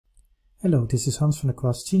Hello, this is Hans van der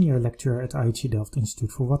Kwast, Senior Lecturer at IHE Delft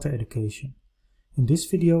Institute for Water Education. In this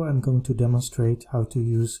video I'm going to demonstrate how to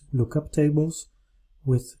use lookup tables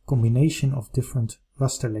with combination of different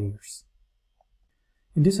raster layers.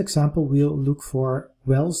 In this example we'll look for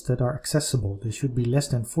wells that are accessible. They should be less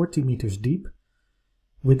than 40 meters deep,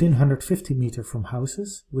 within 150 meters from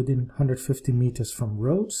houses, within 150 meters from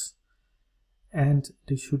roads, and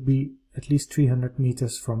they should be at least 300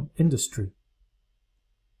 meters from industry.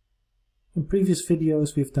 In previous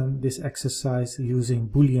videos we've done this exercise using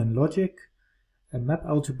Boolean logic and map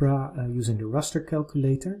algebra using the raster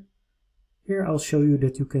calculator. Here I'll show you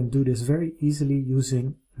that you can do this very easily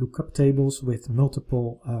using lookup tables with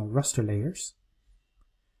multiple raster layers.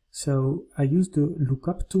 So I use the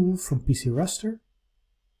lookup tool from PCRaster,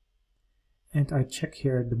 and I check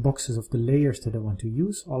here the boxes of the layers that I want to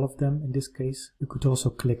use, all of them in this case. You could also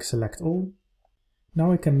click select all.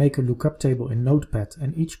 Now I can make a lookup table in Notepad,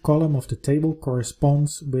 and each column of the table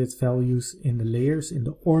corresponds with values in the layers in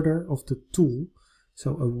the order of the tool.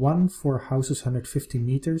 So a 1 for houses 150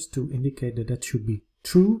 meters to indicate that that should be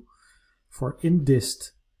true. For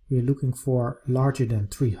indist we're looking for larger than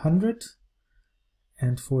 300.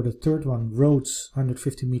 And for the third one, roads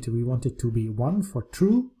 150 meter, we want it to be 1 for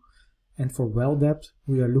true. And for well depth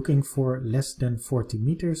we are looking for less than 40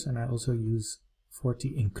 meters, and I also use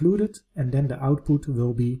 40 included, and then the output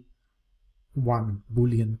will be 1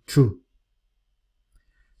 Boolean true.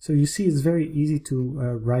 So you see it's very easy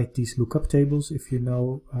to write these lookup tables if you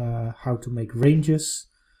know how to make ranges.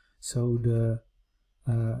 So the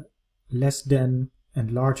less than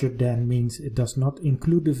and larger than means it does not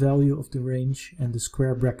include the value of the range, and the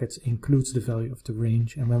square brackets includes the value of the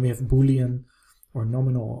range. And when we have Boolean or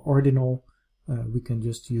nominal or ordinal, we can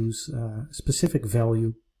just use a specific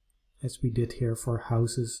value, as we did here for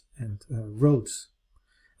houses and roads.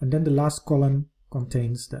 And then the last column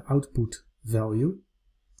contains the output value,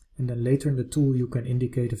 and then later in the tool you can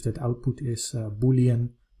indicate if that output is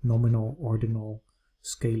Boolean, nominal, ordinal,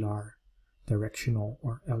 scalar, directional,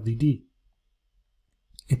 or LDD.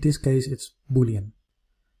 In this case it's Boolean.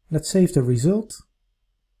 Let's save the result.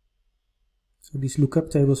 So these lookup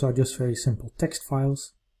tables are just very simple text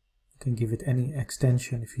files. You can give it any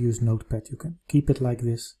extension. If you use Notepad you can keep it like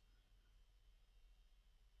this.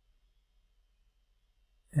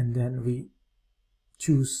 And then we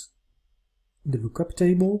choose the lookup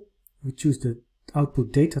table, we choose the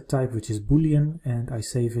output data type, which is Boolean, and I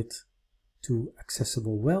save it to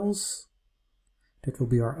accessible wells. That will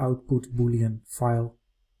be our output Boolean file.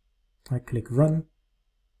 I click run.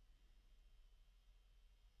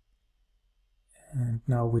 And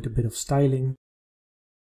now with a bit of styling,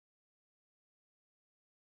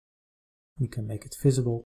 we can make it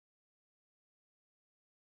visible.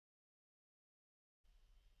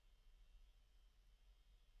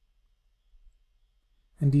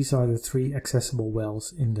 And these are the 3 accessible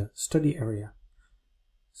wells in the study area.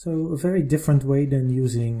 So a very different way than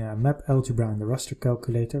using map algebra and the raster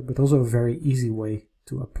calculator, but also a very easy way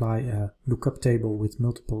to apply a lookup table with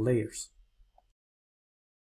multiple layers.